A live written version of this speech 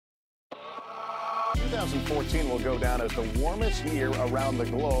2014 will go down as the warmest year around the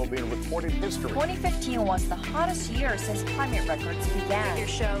globe in recorded history. 2015 was the hottest year since climate records began. Your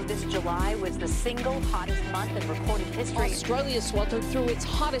show this July was the single hottest month in recorded history. Australia sweltered through its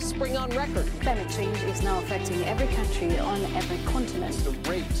hottest spring on record. Climate change is now affecting every country on every continent. It's the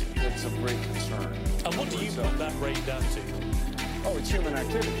rate that's of great concern. And what do you put that rate down to? Oh, it's human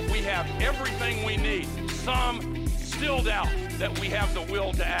activity. We have everything we need. Some still doubt that we have the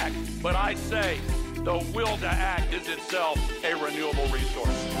will to act, but I say the will to act is itself a renewable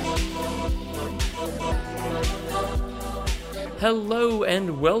resource. Hello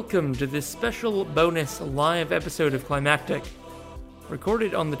and welcome to this special bonus live episode of Climactic,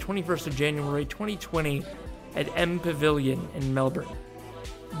 recorded on the 21st of January 2020 at MPavilion in Melbourne.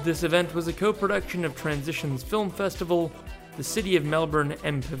 This event was a co-production of Transitions Film Festival, the City of Melbourne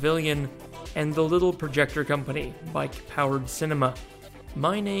MPavilion, and the Little Projector Company, Bike-Powered Cinema.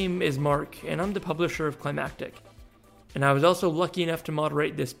 My name is Mark, and I'm the publisher of Climactic. And I was also lucky enough to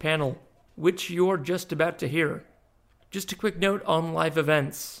moderate this panel, which you're just about to hear. Just a quick note on live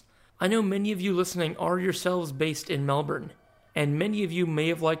events. I know many of you listening are yourselves based in Melbourne, and many of you may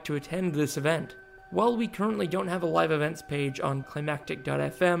have liked to attend this event. While we currently don't have a live events page on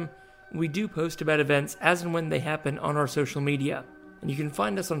climactic.fm, we do post about events as and when they happen on our social media. And you can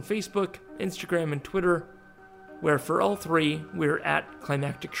find us on Facebook, Instagram, and Twitter, where for all three, we're at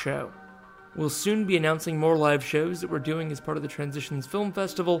Climactic Show. We'll soon be announcing more live shows that we're doing as part of the Transitions Film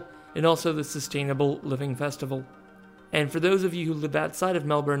Festival and also the Sustainable Living Festival. And for those of you who live outside of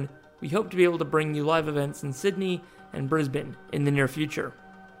Melbourne, we hope to be able to bring you live events in Sydney and Brisbane in the near future.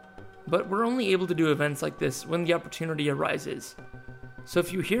 But we're only able to do events like this when the opportunity arises. So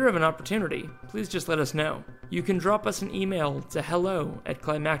if you hear of an opportunity, please just let us know. You can drop us an email to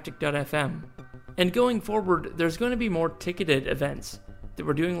hello@climactic.fm. And going forward, there's going to be more ticketed events that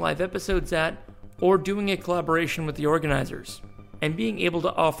we're doing live episodes at, or doing a collaboration with the organizers. And being able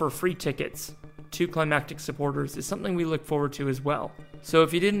to offer free tickets to Climactic supporters is something we look forward to as well. So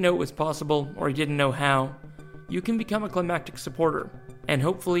if you didn't know it was possible, or you didn't know how, you can become a Climactic supporter, and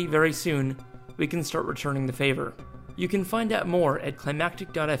hopefully very soon, we can start returning the favor. You can find out more at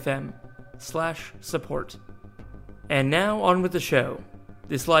climactic.fm/support. And now on with the show.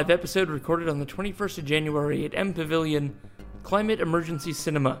 This live episode recorded on the 21st of January at MPavilion, Climate Emergency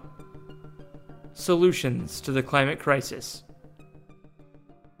Cinema. Solutions to the Climate Crisis.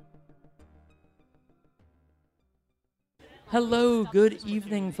 Hello, good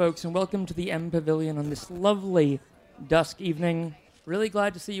evening, folks, and welcome to the MPavilion on this lovely dusk evening. Really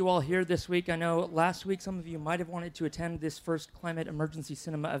glad to see you all here this week. I know last week some of you might have wanted to attend this first Climate Emergency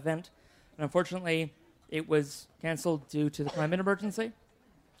Cinema event, and unfortunately it was canceled due to the climate emergency.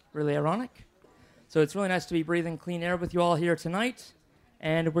 Really ironic. So it's really nice to be breathing clean air with you all here tonight,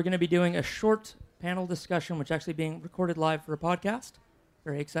 and we're going to be doing a short panel discussion, which is actually being recorded live for a podcast.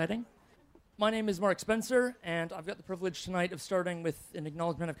 Very exciting. My name is Mark Spencer, and I've got the privilege tonight of starting with an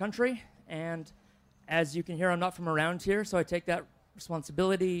acknowledgement of country, and as you can hear, I'm not from around here, so I take that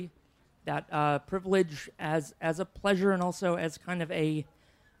responsibility, that privilege as a pleasure, and also as kind of a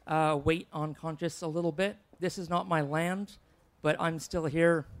weight on conscience a little bit. This is not my land, but I'm still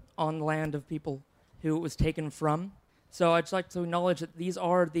here on the land of people who it was taken from. So I'd just like to acknowledge that these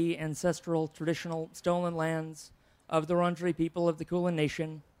are the ancestral, traditional, stolen lands of the Wurundjeri people of the Kulin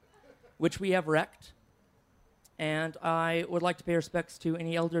Nation, which we have wrecked. And I would like to pay respects to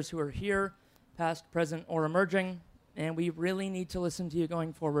any elders who are here, past, present, or emerging, and we really need to listen to you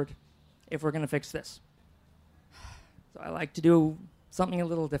going forward if we're going to fix this. So I like to do something a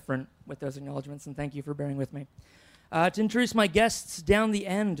little different with those acknowledgements, and thank you for bearing with me. To introduce my guests down the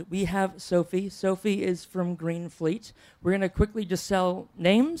end, we have Sophie. Sophie is from Greenfleet. We're going to quickly just sell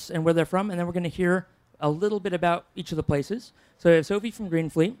names and where they're from, and then we're going to hear a little bit about each of the places. So we have Sophie from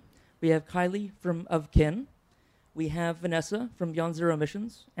Greenfleet. We have Kylie from Of Kin. We have Vanessa from Beyond Zero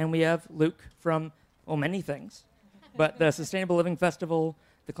Emissions. And we have Luke from, well, many things. But the Sustainable Living Festival,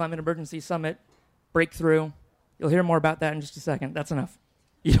 the Climate Emergency Summit, Breakthrough. You'll hear more about that in just a second. That's enough.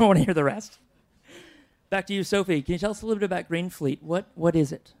 You don't want to hear the rest. Back to you, Sophie. Can you tell us a little bit about Greenfleet? What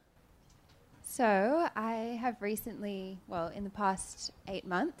is it? So I have recently, in the past 8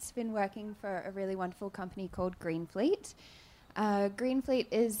 months, been working for a really wonderful company called Greenfleet. Greenfleet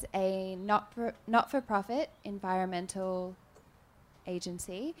is a not-for-profit environmental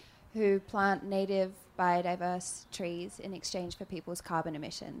agency who plant native biodiverse trees in exchange for people's carbon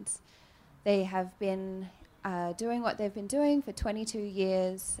emissions. They have been doing what they've been doing for 22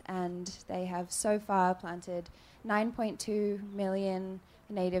 years, and they have so far planted 9.2 million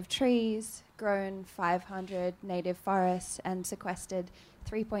native trees, grown 500 native forests, and sequestered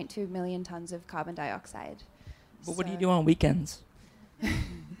 3.2 million tons of carbon dioxide. But what do you do on weekends?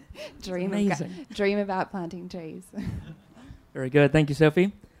 Dream about planting trees. Very good. Thank you,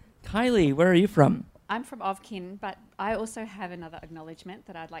 Sophie. Kylie, where are you from? I'm from Ovkin, but I also have another acknowledgement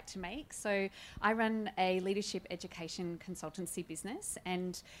that I'd like to make. So I run a leadership education consultancy business,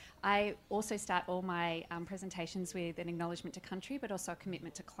 and I also start all my presentations with an acknowledgement to country, but also a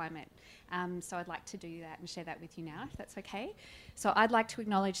commitment to climate. So I'd like to do that and share that with you now, if that's okay. So I'd like to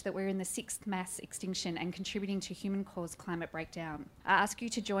acknowledge that we're in the 6th mass extinction and contributing to human-caused climate breakdown. I ask you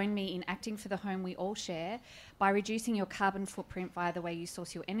to join me in acting for the home we all share by reducing your carbon footprint via the way you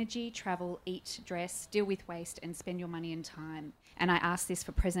source your energy, travel, eat, dress, deal with waste, and spend your money and time. And I ask this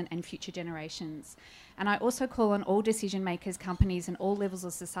for present and future generations. And I also call on all decision makers, companies, and all levels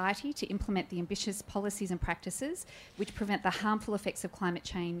of society to implement the ambitious policies and practices which prevent the harmful effects of climate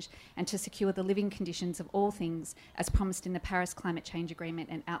change and to secure the living conditions of all things as promised in the Paris Climate Change Agreement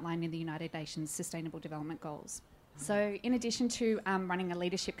and outlined in the United Nations Sustainable Development Goals. So in addition to running a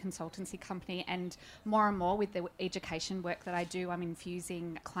leadership consultancy company, and more with the education work that I do, I'm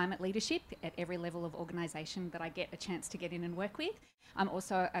infusing climate leadership at every level of organisation that I get a chance to get in and work with. I'm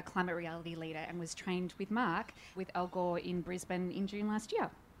also a climate reality leader and was trained with Mark with Al Gore in Brisbane in June last year.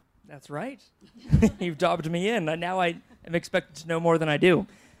 That's right. You've dobbed me in. Now I am expected to know more than I do.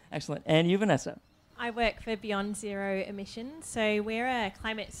 Excellent. And you, Vanessa? I work for Beyond Zero Emissions. So we're a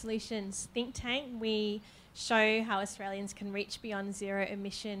climate solutions think tank. We show how Australians can reach beyond zero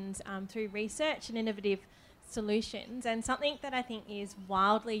emissions through research and innovative solutions. And something that I think is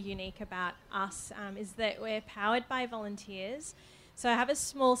wildly unique about us is that we're powered by volunteers. So I have a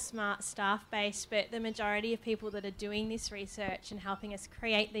small, smart staff base, but the majority of people that are doing this research and helping us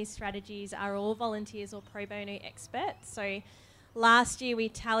create these strategies are all volunteers or pro bono experts. So last year we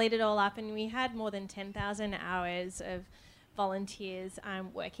tallied it all up and we had more than 10,000 hours of volunteers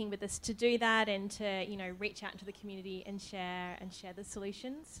working with us to do that and to reach out into the community and share the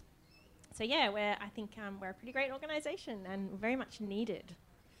solutions. So yeah, I think we're a pretty great organisation and very much needed.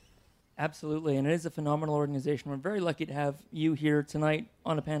 Absolutely, and it is a phenomenal organization. We're very lucky to have you here tonight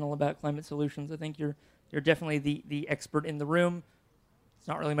on a panel about climate solutions. I think you're definitely the expert in the room. It's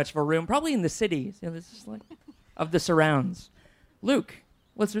not really much of a room, probably in the cities. This is like of the surrounds. Luke,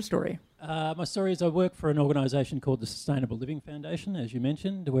 what's your story? My story is I work for an organisation called the Sustainable Living Foundation, as you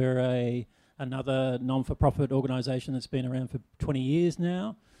mentioned. We're another non-for-profit organisation that's been around for 20 years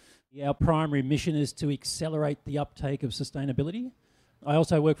now. Our primary mission is to accelerate the uptake of sustainability. I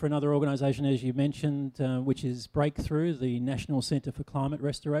also work for another organisation, as you mentioned, which is Breakthrough, the National Centre for Climate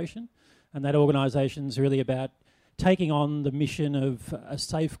Restoration. And that organisation is really about taking on the mission of a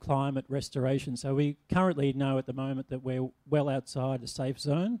safe climate restoration. So we currently know at the moment that we're well outside the safe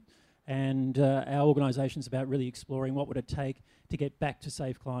zone. And our organisation is about really exploring what would it take to get back to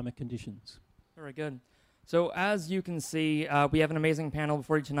safe climate conditions. Very good. So as you can see, we have an amazing panel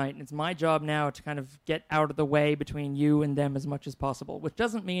before you tonight, and it's my job now to kind of get out of the way between you and them as much as possible, which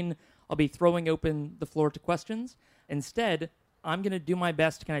doesn't mean I'll be throwing open the floor to questions. Instead, I'm going to do my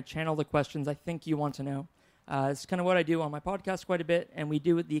best to kind of channel the questions I think you want to know. It's kind of what I do on my podcast quite a bit, and we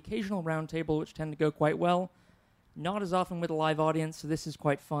do the occasional roundtable, which tend to go quite well. Not as often with a live audience, so this is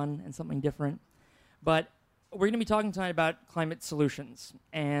quite fun and something different. But we're going to be talking tonight about climate solutions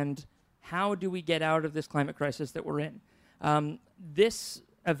and how do we get out of this climate crisis that we're in. This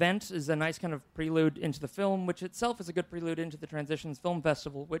event is a nice kind of prelude into the film, which itself is a good prelude into the Transitions Film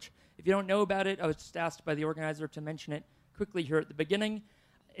Festival, which, if you don't know about it, I was just asked by the organizer to mention it quickly here at the beginning.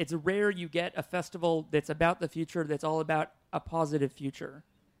 It's rare you get a festival that's about the future, that's all about a positive future.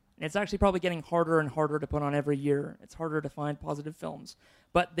 And it's actually probably getting harder and harder to put on every year. It's harder to find positive films.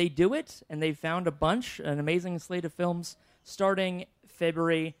 But they do it, and they've found a bunch, an amazing slate of films starting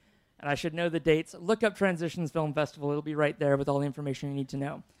February. And I should know the dates. Look up Transitions Film Festival. It'll be right there with all the information you need to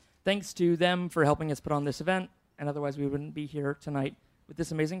know. Thanks to them for helping us put on this event, and otherwise we wouldn't be here tonight with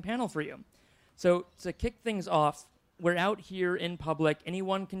this amazing panel for you. So to kick things off, we're out here in public.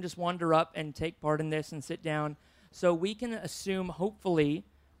 Anyone can just wander up and take part in this and sit down. So we can assume, hopefully,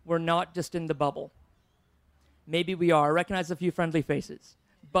 we're not just in the bubble. Maybe we are. I recognize a few friendly faces.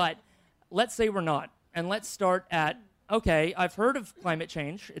 But let's say we're not. And let's start at, okay, I've heard of climate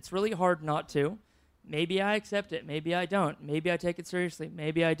change. It's really hard not to. Maybe I accept it. Maybe I don't. Maybe I take it seriously.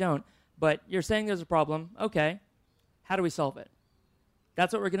 Maybe I don't. But you're saying there's a problem. Okay. How do we solve it?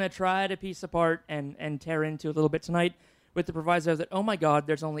 That's what we're going to try to piece apart and tear into a little bit tonight with the proviso that, oh my God,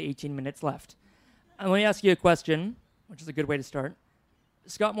 there's only 18 minutes left. And let me ask you a question, which is a good way to start.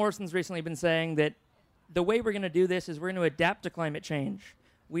 Scott Morrison's recently been saying that the way we're going to do this is we're going to adapt to climate change.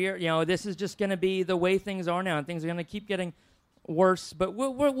 This is just going to be the way things are now, and things are going to keep getting worse, but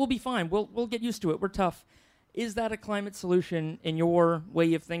we'll be fine. We'll get used to it. We're tough. Is that a climate solution in your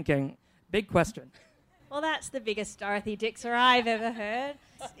way of thinking? Big question. Well, that's the biggest Dorothy Dixer I've ever heard.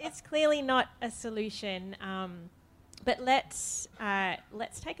 It's clearly not a solution, but let's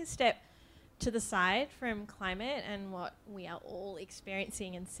take a step to the side from climate and what we are all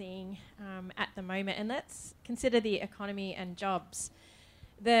experiencing and seeing at the moment, and let's consider the economy and jobs.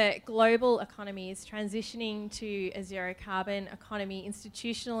 The global economy is transitioning to a zero-carbon economy.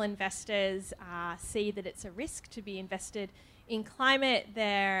 Institutional investors see that it's a risk to be invested in climate.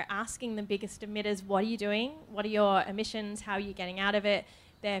 They're asking the biggest emitters, what are you doing? What are your emissions? How are you getting out of it?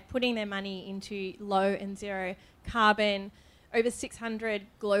 They're putting their money into low and zero carbon. Over 600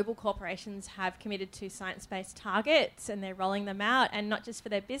 global corporations have committed to science-based targets, and they're rolling them out, and not just for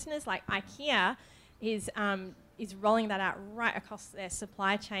their business, like IKEA is rolling that out right across their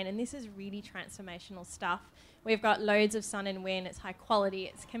supply chain, and this is really transformational stuff. We've got loads of sun and wind, it's high quality,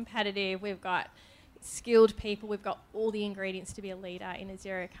 it's competitive, we've got skilled people, we've got all the ingredients to be a leader in a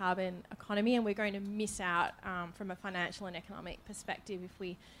zero carbon economy, and we're going to miss out from a financial and economic perspective if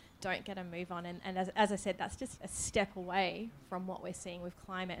we don't get a move on. And as I said, that's just a step away from what we're seeing with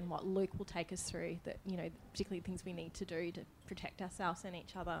climate and what Luke will take us through, that, you know, particularly things we need to do to protect ourselves and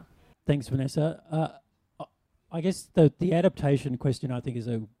each other. Thanks, Vanessa. I guess the adaptation question, I think, is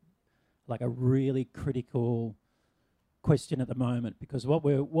a really critical question at the moment, because what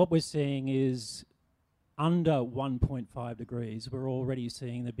we're seeing is under 1.5 degrees, we're already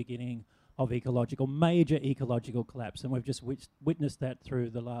seeing the beginning of major ecological collapse, and we've just witnessed that through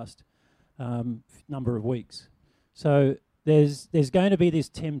the last number of weeks. So there's going to be this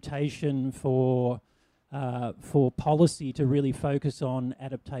temptation for policy to really focus on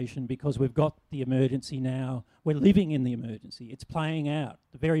adaptation, because we've got the emergency now. We're living in the emergency. It's playing out,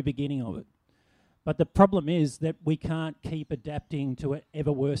 the very beginning of it. But the problem is that we can't keep adapting to an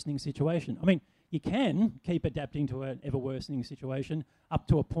ever-worsening situation. I mean, you can keep adapting to an ever-worsening situation up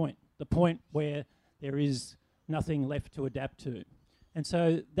to a point, the point where there is nothing left to adapt to. And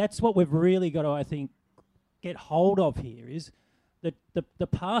so that's what we've really got to, I think, get hold of here, is that the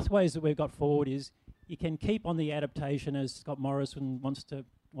pathways that we've got forward is you can keep on the adaptation, as Scott Morrison wants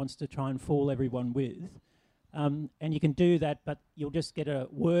to try and fool everyone with, and you can do that, but you'll just get a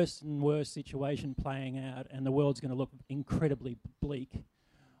worse and worse situation playing out, and the world's going to look incredibly bleak.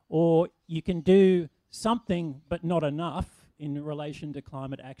 Or you can do something but not enough in relation to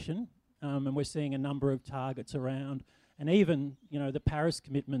climate action, and we're seeing a number of targets around, and even, you know, the Paris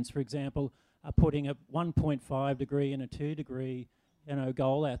commitments, for example, are putting a 1.5 degree and a 2 degree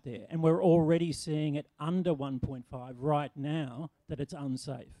goal out there, and we're already seeing it under 1.5 right now that it's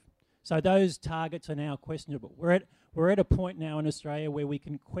unsafe. So those targets are now questionable. We're at a point now in Australia where we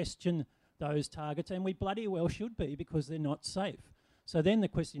can question those targets, and we bloody well should be, because they're not safe. So then the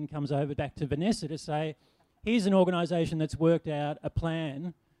question comes over back to Vanessa to say, here's an organisation that's worked out a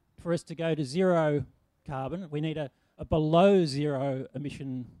plan for us to go to zero carbon. We need a below zero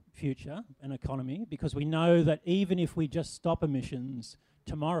emission future and economy, because we know that even if we just stop emissions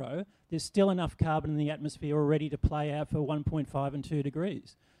tomorrow, there's still enough carbon in the atmosphere already to play out for 1.5 and 2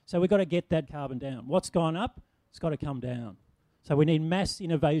 degrees. So we've got to get that carbon down. What's gone up? It's got to come down. So we need mass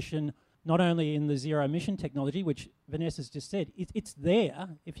innovation, not only in the zero emission technology, which Vanessa's just said, it's there.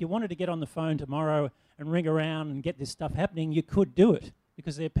 If you wanted to get on the phone tomorrow and ring around and get this stuff happening, you could do it,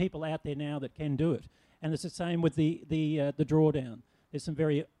 because there are people out there now that can do it. And it's the same with the drawdown. There's some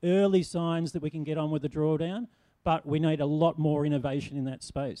very early signs that we can get on with the drawdown, but we need a lot more innovation in that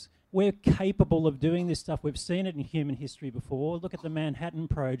space. We're capable of doing this stuff. We've seen it in human history before. Look at the Manhattan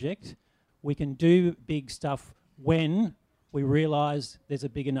Project. We can do big stuff when we realise there's a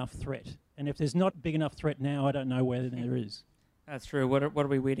big enough threat. And if there's not a big enough threat now, I don't know whether there is. That's true. What are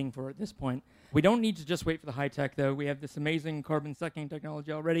we waiting for at this point? We don't need to just wait for the high tech, though. We have this amazing carbon sucking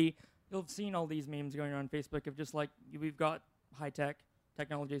technology already. You'll have seen all these memes going around Facebook of just like, we've got high-tech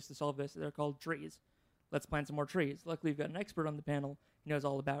technologies to solve this. They're called trees. Let's plant some more trees. Luckily, we've got an expert on the panel who knows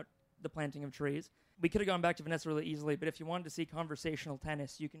all about the planting of trees. We could have gone back to Vanessa really easily, but if you wanted to see conversational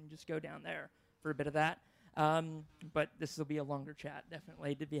tennis, you can just go down there for a bit of that. But this will be a longer chat,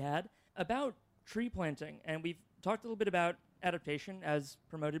 definitely, to be had. About tree planting, and we've talked a little bit about adaptation as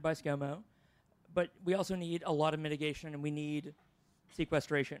promoted by ScoMo, but we also need a lot of mitigation, and we need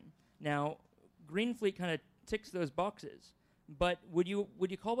sequestration. Now, Greenfleet kind of ticks those boxes, but would you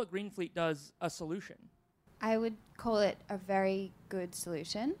call what Greenfleet does a solution? I would call it a very good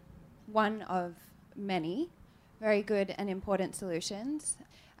solution, one of many very good and important solutions.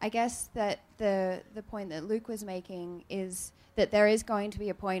 I guess that the point that Luke was making is that there is going to be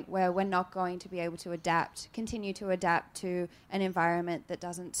a point where we're not going to be able to continue to adapt to an environment that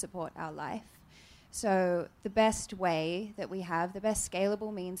doesn't support our life. So the best way that we have, the best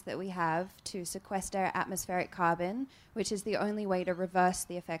scalable means that we have to sequester atmospheric carbon, which is the only way to reverse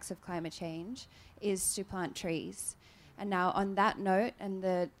the effects of climate change, is to plant trees. And now on that note, and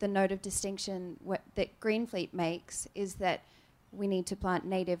the note of distinction that Greenfleet makes is that we need to plant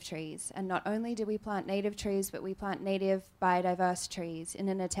native trees. And not only do we plant native trees, but we plant native biodiverse trees in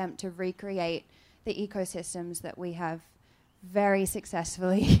an attempt to recreate the ecosystems that we have very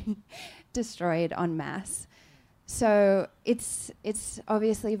successfully destroyed en masse. So it's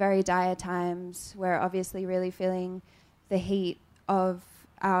obviously very dire times. We're obviously really feeling the heat of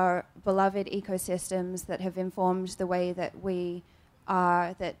our beloved ecosystems that have informed the way that we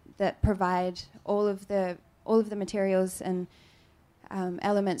are, that provide all of the materials and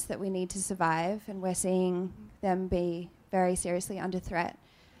elements that we need to survive, and we're seeing them be very seriously under threat.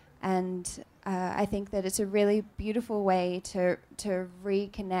 And I think that it's a really beautiful way to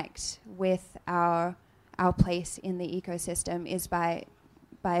reconnect with our place in the ecosystem is by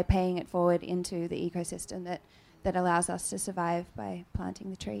paying it forward into the ecosystem that allows us to survive by planting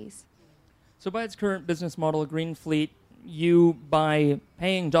the trees. So by its current business model, Greenfleet, you, by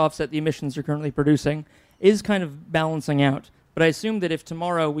paying to offset the emissions you're currently producing, is kind of balancing out. But I assume that if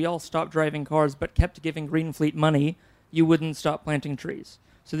tomorrow we all stopped driving cars but kept giving Greenfleet money, you wouldn't stop planting trees.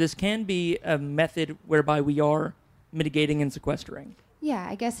 So this can be a method whereby we are mitigating and sequestering. Yeah,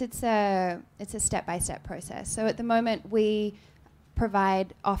 I guess it's a step-by-step process. So at the moment, we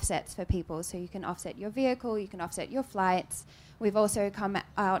provide offsets for people. So you can offset your vehicle, you can offset your flights. We've also come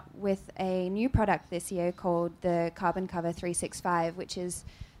out with a new product this year called the Carbon Cover 365, which is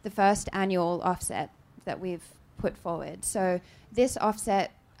the first annual offset that we've put forward. So this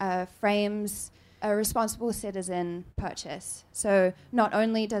offset frames a responsible citizen purchase. So not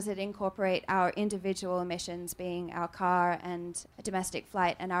only does it incorporate our individual emissions, being our car and a domestic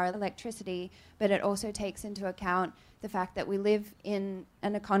flight and our electricity, but it also takes into account the fact that we live in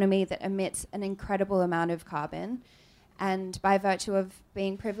an economy that emits an incredible amount of carbon. And by virtue of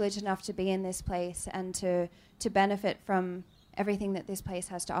being privileged enough to be in this place and to benefit from everything that this place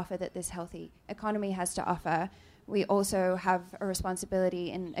has to offer, that this healthy economy has to offer, we also have a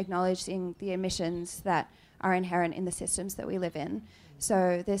responsibility in acknowledging the emissions that are inherent in the systems that we live in.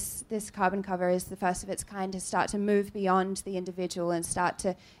 So this carbon cover is the first of its kind to start to move beyond the individual and start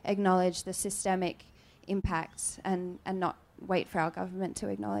to acknowledge the systemic impacts and not wait for our government to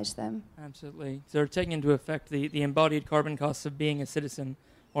acknowledge them. Absolutely. So they're taking into effect the embodied carbon costs of being a citizen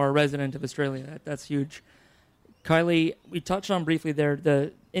or a resident of Australia. That's huge. Kylie, we touched on briefly there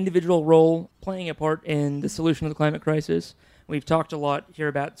the individual role playing a part in the solution of the climate crisis. We've talked a lot here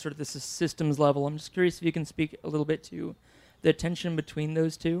about sort of the systems level. I'm just curious if you can speak a little bit to the tension between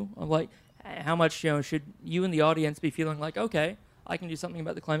those two, of like how much should you and the audience be feeling like, okay, I can do something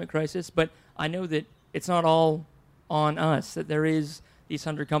about the climate crisis, but I know that it's not all on us, that there is these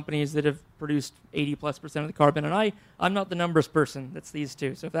 100 companies that have produced 80+% of the carbon, and I'm not the numbers person, that's these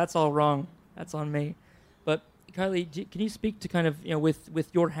two. So if that's all wrong, that's on me. But Kylie, can you speak to kind of, with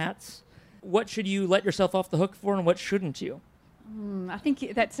your hats, what should you let yourself off the hook for and what shouldn't you? I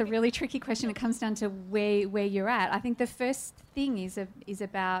think that's a really tricky question. It comes down to where you're at. I think the first thing is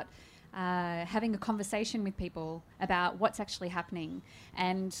about having a conversation with people about what's actually happening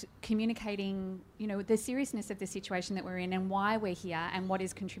and communicating, the seriousness of the situation that we're in and why we're here and what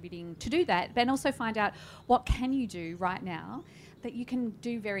is contributing to do that. But also find out what can you do right now that you can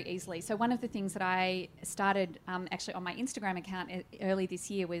do very easily. So one of the things that I started actually on my Instagram account early this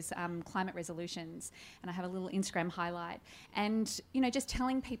year was climate resolutions, and I have a little Instagram highlight. And, just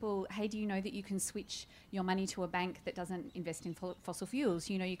telling people, hey, do you know that you can switch your money to a bank that doesn't invest in fossil fuels?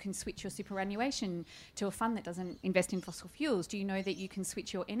 You can switch your superannuation to a fund that doesn't invest in fossil fuels. Do you know that you can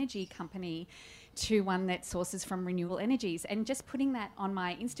switch your energy company to one that sources from renewable energies? And just putting that on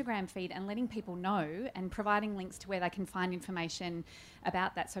my Instagram feed and letting people know and providing links to where they can find information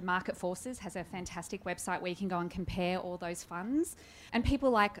about that. So Market Forces has a fantastic website where you can go and compare all those funds. And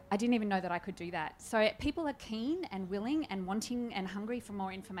people I didn't even know that I could do that. So people are keen and willing and wanting and hungry for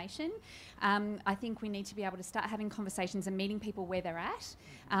more information. I think we need to be able to start having conversations and meeting people where they're at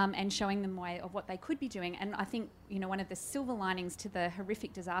and showing them way of what they could be doing. And I think, one of the silver linings to the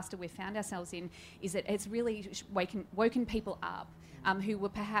horrific disaster we've found ourselves in is that it's really woken people up who were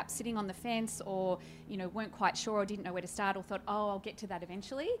perhaps sitting on the fence or, weren't quite sure or didn't know where to start or thought, oh, I'll get to that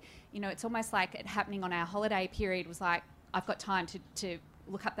eventually. It's almost like it happening on our holiday period was like, I've got time to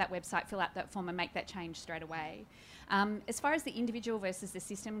look up that website, fill out that form and make that change straight away. As far as the individual versus the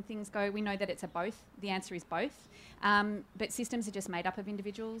system things go, we know that it's a both. The answer is both. But systems are just made up of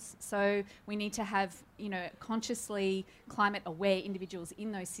individuals. So we need to have, consciously climate-aware individuals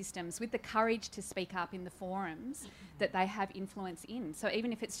in those systems with the courage to speak up in the forums that they have influence in. So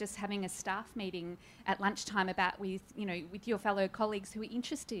even if it's just having a staff meeting at lunchtime about with your fellow colleagues who are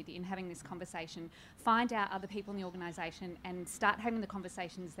interested in having this conversation, find out other people in the organisation and start having the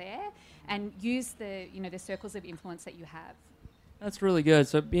conversations there and use the circles of influence that you have. That's really good.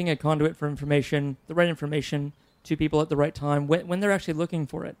 So being a conduit for information, the right information to people at the right time when they're actually looking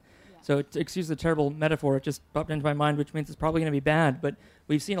for it. Yeah. So excuse the terrible metaphor, it just popped into my mind, which means it's probably going to be bad, but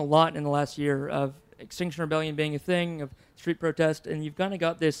we've seen a lot in the last year of Extinction Rebellion being a thing, of street protest, and you've kind of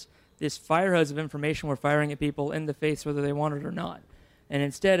got this fire hose of information we're firing at people in the face whether they want it or not. And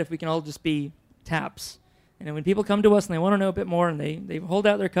instead, if we can all just be taps, and when people come to us and they want to know a bit more and they hold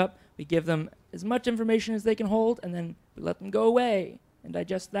out their cup, we give them as much information as they can hold, and then we let them go away and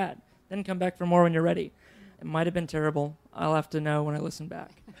digest that. Then come back for more when you're ready. It might have been terrible. I'll have to know when I listen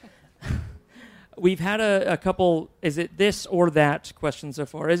back. We've had a couple, is it this or that question so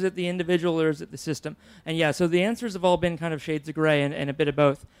far? Is it the individual or is it the system? And yeah, so the answers have all been kind of shades of gray and a bit of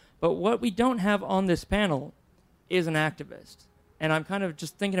both. But what we don't have on this panel is an activist. And I'm kind of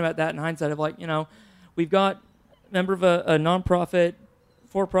just thinking about that in hindsight of we've got a member of a nonprofit,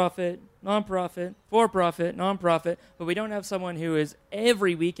 for-profit, nonprofit, for-profit, nonprofit, but we don't have someone who is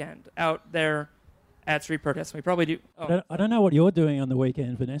every weekend out there at street protests. We probably do. Oh. I don't know what you're doing on the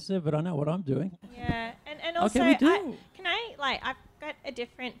weekend, Vanessa, but I know what I'm doing. Yeah, and also, okay, we do. I've got a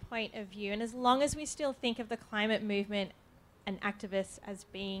different point of view, and as long as we still think of the climate movement and activists as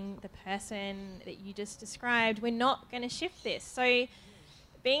being the person that you just described, we're not going to shift this. So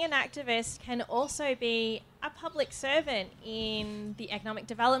being an activist can also be a public servant in the economic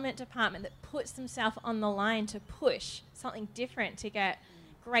development department that puts themselves on the line to push something different to get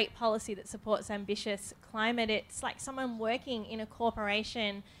great policy that supports ambitious climate. It's like someone working in a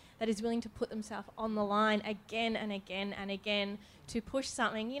corporation that is willing to put themselves on the line again and again and again to push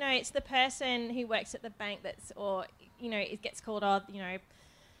something. It's the person who works at the bank it gets called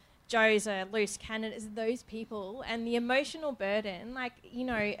Joe's a loose cannon. It's those people and the emotional burden,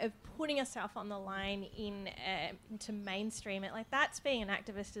 of putting yourself on the line to mainstream it. That's being an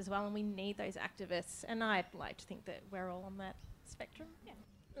activist as well, and we need those activists. And I'd like to think that we're all on that spectrum. Yeah.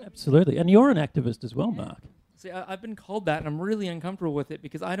 Absolutely, and you're an activist as well, Mark. See, I've been called that, and I'm really uncomfortable with it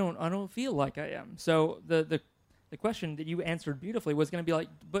because I don't feel like I am. So the question that you answered beautifully was going to be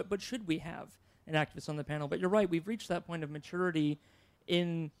but should we have an activist on the panel? But you're right, we've reached that point of maturity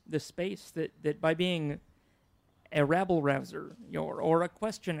in the space that by being a rabble-rouser or a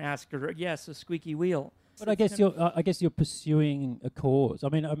question asker, yes, a squeaky wheel. But I guess you're pursuing a cause. I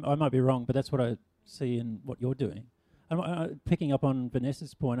mean, I might be wrong, but that's what I see in what you're doing. Picking up on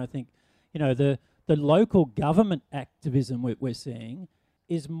Vanessa's point, I think, the local government activism we're seeing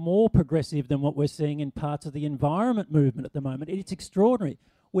is more progressive than what we're seeing in parts of the environment movement at the moment. It's extraordinary.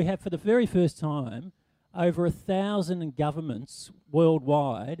 We have, for the very first time, over 1,000 governments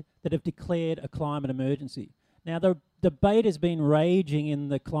worldwide that have declared a climate emergency. Now, the debate has been raging in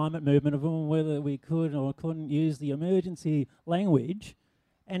the climate movement of whether we could or couldn't use the emergency language.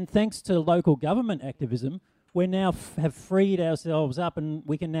 And thanks to local government activism, we now have freed ourselves up, and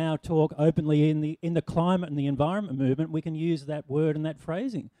we can now talk openly in the climate and the environment movement. We can use that word and that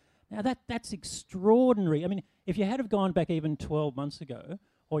phrasing. Now that's extraordinary. I mean, if you had have gone back even 12 months ago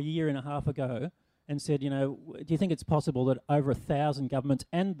or a year and a half ago and said, do you think it's possible that over 1,000 governments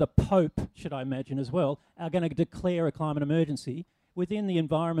and the Pope, should I imagine as well, are going to declare a climate emergency? Within the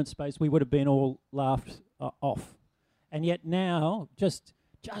environment space, we would have been all laughed off. And yet now, just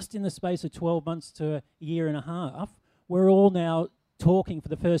in the space of 12 months to a year and a half, we're all now talking for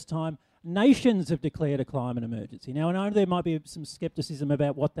the first time. Nations have declared a climate emergency. Now, I know there might be some scepticism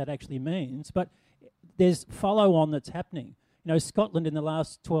about what that actually means, but there's follow-on that's happening. Scotland in the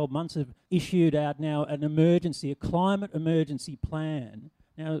last 12 months have issued out now a climate emergency plan.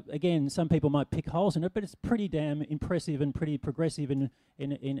 Now, again, some people might pick holes in it, but it's pretty damn impressive and pretty progressive in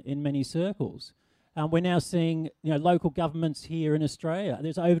many circles. We're now seeing local governments here in Australia.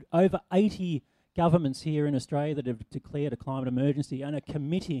 There's over 80 governments here in Australia that have declared a climate emergency and are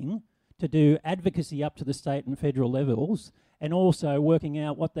committing to do advocacy up to the state and federal levels, and also working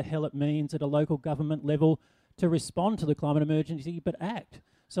out what the hell it means at a local government level to respond to the climate emergency but act.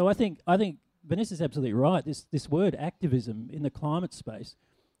 So I think Vanessa's absolutely right. This word activism in the climate space,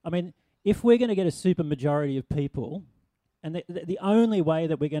 I mean, if we're going to get a super majority of people, and the only way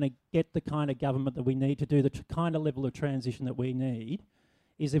that we're going to get the kind of government that we need to do the kind of level of transition that we need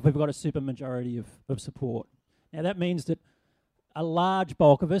is if we've got a supermajority of support. Now that means that a large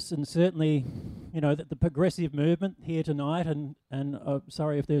bulk of us, and certainly, that the progressive movement here tonight, and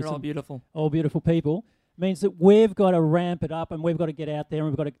sorry if there's all beautiful people, means that we've got to ramp it up and we've got to get out there and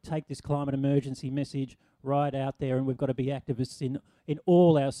we've got to take this climate emergency message right out there, and we've got to be activists in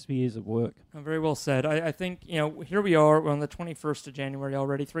all our spheres of work. Very well said. I think, here we are, we're on the 21st of January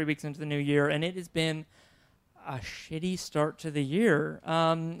already, 3 weeks into the new year, and it has been a shitty start to the year.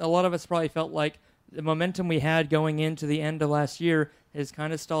 A lot of us probably felt like the momentum we had going into the end of last year has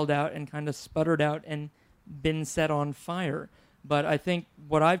kind of stalled out and kind of sputtered out and been set on fire. But I think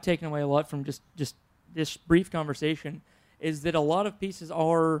what I've taken away a lot from just this brief conversation is that a lot of pieces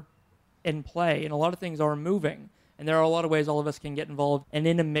are in play and a lot of things are moving. And there are a lot of ways all of us can get involved, and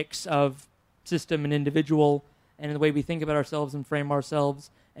in a mix of system and individual, and in the way we think about ourselves and frame ourselves,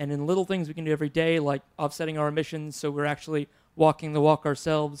 and in little things we can do every day, like offsetting our emissions so we're actually walking the walk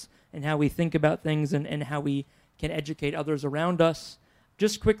ourselves, and how we think about things and how we can educate others around us.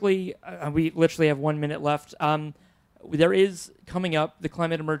 Just quickly, we literally have 1 minute left. There is coming up the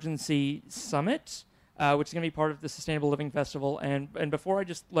Climate Emergency Summit, which is going to be part of the Sustainable Living Festival. And before I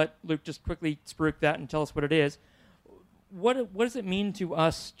just let Luke just quickly spruik that and tell us what it is, what does it mean to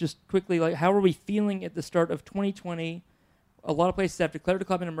us, just quickly, like how are we feeling at the start of 2020? A lot of places have declared a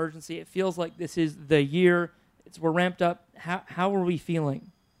climate emergency. It feels like this is the year. We're ramped up. How are we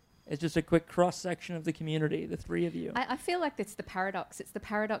feeling? It's just a quick cross-section of the community, the three of you. I feel like it's the paradox. It's the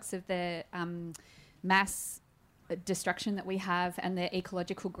paradox of the mass destruction that we have and the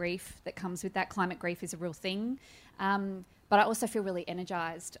ecological grief that comes with that. Climate grief is a real thing. But I also feel really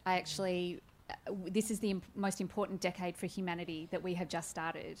energized. This is the most important decade for humanity that we have just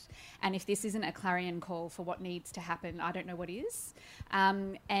started. And if this isn't a clarion call for what needs to happen, I don't know what is.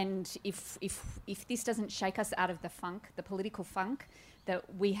 And if this doesn't shake us out of the funk, the political funk that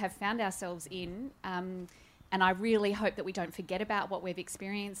we have found ourselves in, and I really hope that we don't forget about what we've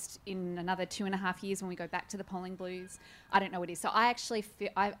experienced in another 2.5 years when we go back to the polling blues. I don't know what it is. So I actually feel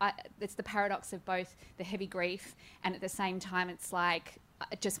it's the paradox of both the heavy grief and at the same time it's like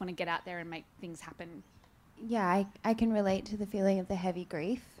I just want to get out there and make things happen. Yeah, I can relate to the feeling of the heavy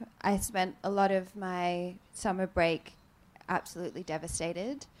grief. I spent a lot of my summer break absolutely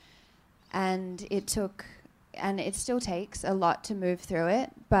devastated, and it still takes a lot to move through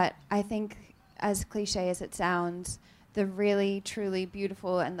it. But I think, as cliche as it sounds, the really, truly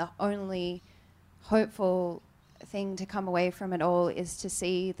beautiful and the only hopeful thing to come away from it all is to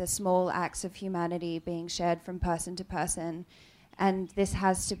see the small acts of humanity being shared from person to person. And this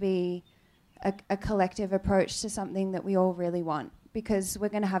has to be a collective approach to something that we all really want, because we're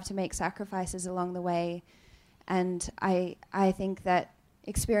going to have to make sacrifices along the way. And I think that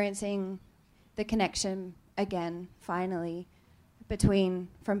experiencing the connection again, finally,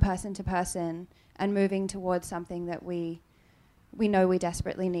 from person to person and moving towards something that we know we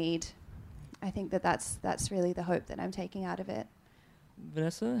desperately need, I think that's really the hope that I'm taking out of it.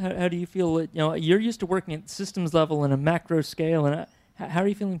 Vanessa, how do you feel? You're used to working at systems level and a macro scale, and how are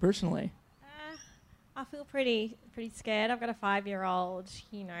you feeling personally? I feel pretty scared. I've got a 5-year-old.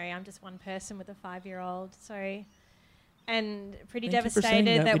 I'm just one person with a 5-year-old, so. And pretty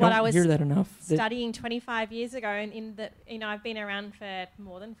devastated that what I was studying 25 years ago, and I've been around for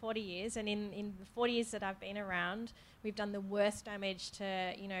more than 40 years, and in the 40 years that I've been around, we've done the worst damage to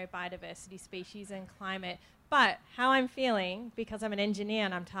biodiversity, species, and climate. But how I'm feeling, because I'm an engineer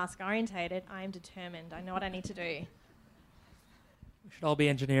and I'm task orientated, I am determined. I know what I need to do. We should all be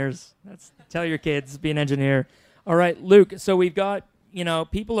engineers. Tell your kids, be an engineer. All right, Luke. So we've got.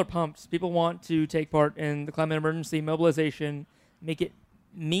 People are pumped. People want to take part in the climate emergency mobilization, make it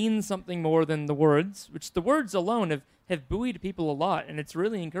mean something more than the words, which the words alone have buoyed people a lot, and it's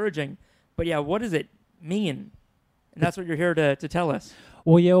really encouraging. But yeah, what does it mean? And that's what you're here to tell us.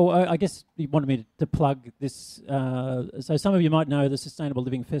 Well, I guess you wanted me to plug this. So some of you might know the Sustainable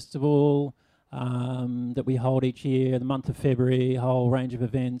Living Festival that we hold each year, the month of February, a whole range of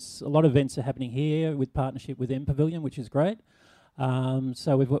events. A lot of events are happening here with partnership with MPavilion, which is great.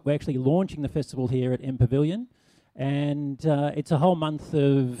 So we're actually launching the festival here at MPavilion, and it's a whole month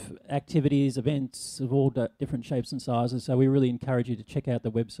of activities, events of all different shapes and sizes. So we really encourage you to check out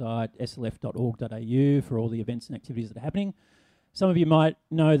the website slf.org.au for all the events and activities that are happening. Some of you might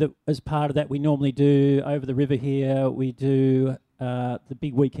know that as part of that, we normally do over the river here, we do the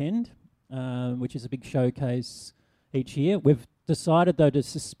big weekend, which is a big showcase each year. We've decided though to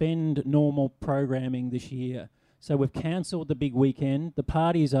suspend normal programming this year. So we've cancelled the big weekend, the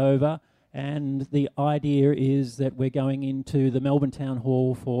party's over, and the idea is that we're going into the Melbourne Town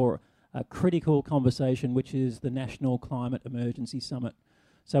Hall for a critical conversation, which is the National Climate Emergency Summit.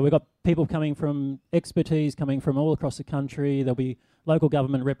 So we've got people coming from expertise coming from all across the country. There'll be local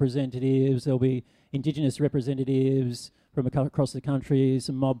government representatives. There'll be Indigenous representatives from across the country.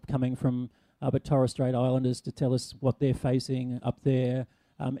 Some mob coming from Torres Strait Islanders to tell us what they're facing up there.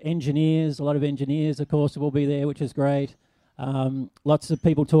 Engineers, a lot of engineers, of course, will be there, which is great. Lots of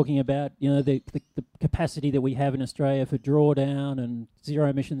people talking about, the capacity that we have in Australia for drawdown and zero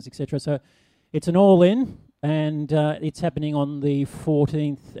emissions, etc. So it's an all-in, and it's happening on the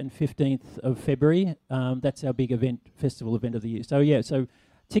 14th and 15th of February. That's our big festival event of the year. So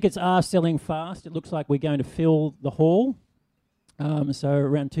tickets are selling fast. It looks like we're going to fill the hall. So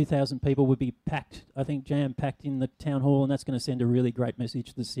around 2,000 people would be packed, I think, jam-packed in the town hall, and that's going to send a really great message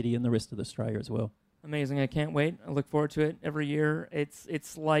to the city and the rest of Australia as well. Amazing. I can't wait. I look forward to it every year.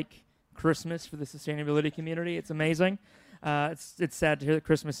 It's like Christmas for the sustainability community. It's amazing. It's sad to hear that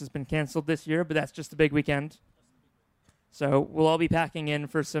Christmas has been canceled this year, but that's just a big weekend. So we'll all be packing in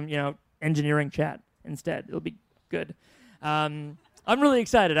for some, engineering chat instead. It'll be good. I'm really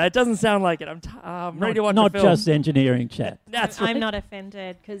excited. It doesn't sound like it. I'm ready to watch the film. Not just engineering chat. That's right. I'm not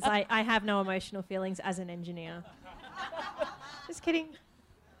offended because I have no emotional feelings as an engineer. Just kidding.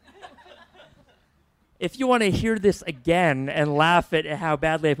 If you want to hear this again and laugh at how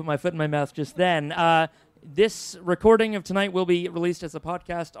badly I put my foot in my mouth just then, this recording of tonight will be released as a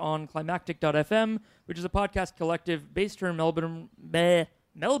podcast on Climactic.fm, which is a podcast collective based here in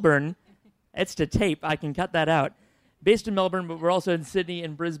Melbourne. It's to tape. I can cut that out. Based in Melbourne, but we're also in Sydney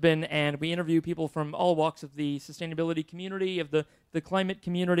and Brisbane, and we interview people from all walks of the sustainability community, of the climate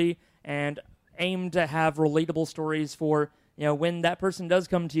community, and aim to have relatable stories for, when that person does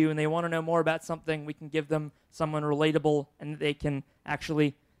come to you and they want to know more about something, we can give them someone relatable and they can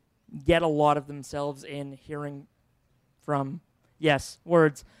actually get a lot of themselves in hearing from,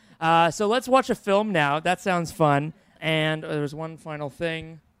 words. So let's watch a film now. That sounds fun. And there's one final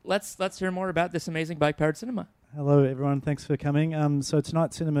thing. Let's hear more about this amazing bike-powered cinema. Hello everyone, thanks for coming. So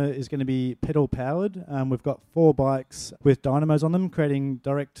tonight's cinema is going to be pedal powered. We've got 4 bikes with dynamos on them, creating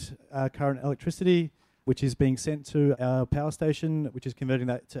direct current electricity, which is being sent to our power station, which is converting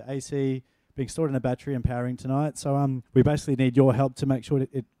that to AC, being stored in a battery and powering tonight. So we basically need your help to make sure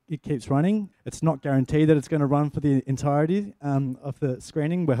it keeps running. It's not guaranteed that it's going to run for the entirety of the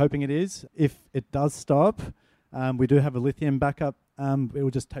screening. We're hoping it is. If it does stop, we do have a lithium backup. It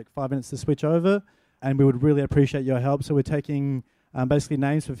will just take 5 minutes to switch over. And we would really appreciate your help. So we're taking basically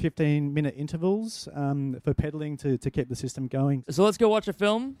names for 15-minute intervals for pedaling to keep the system going. So let's go watch a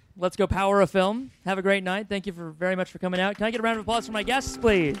film. Let's go power a film. Have a great night. Thank you very much for coming out. Can I get a round of applause for my guests,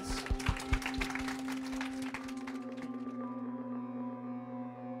 please?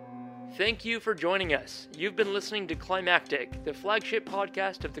 Thank you for joining us. You've been listening to Climactic, the flagship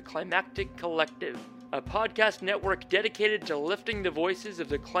podcast of the Climactic Collective, a podcast network dedicated to lifting the voices of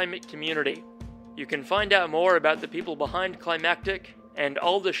the climate community. You can find out more about the people behind Climactic and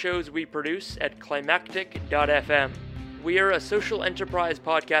all the shows we produce at Climactic.fm. We are a social enterprise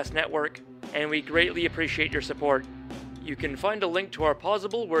podcast network, and we greatly appreciate your support. You can find a link to our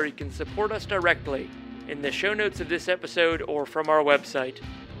Pozible where you can support us directly in the show notes of this episode or from our website.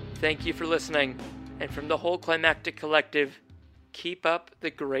 Thank you for listening, and from the whole Climactic Collective, keep up the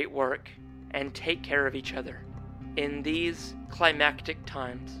great work and take care of each other in these climactic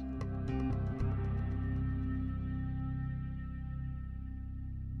times.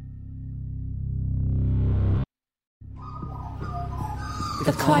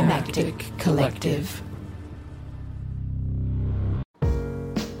 The Climactic Collective.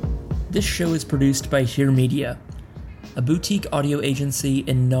 This show is produced by Hear Media, a boutique audio agency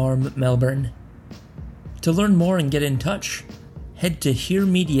in Narm, Melbourne. To learn more and get in touch, head to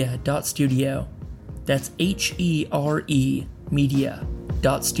hearmedia.studio. That's HERE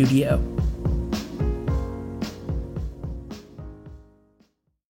media.studio.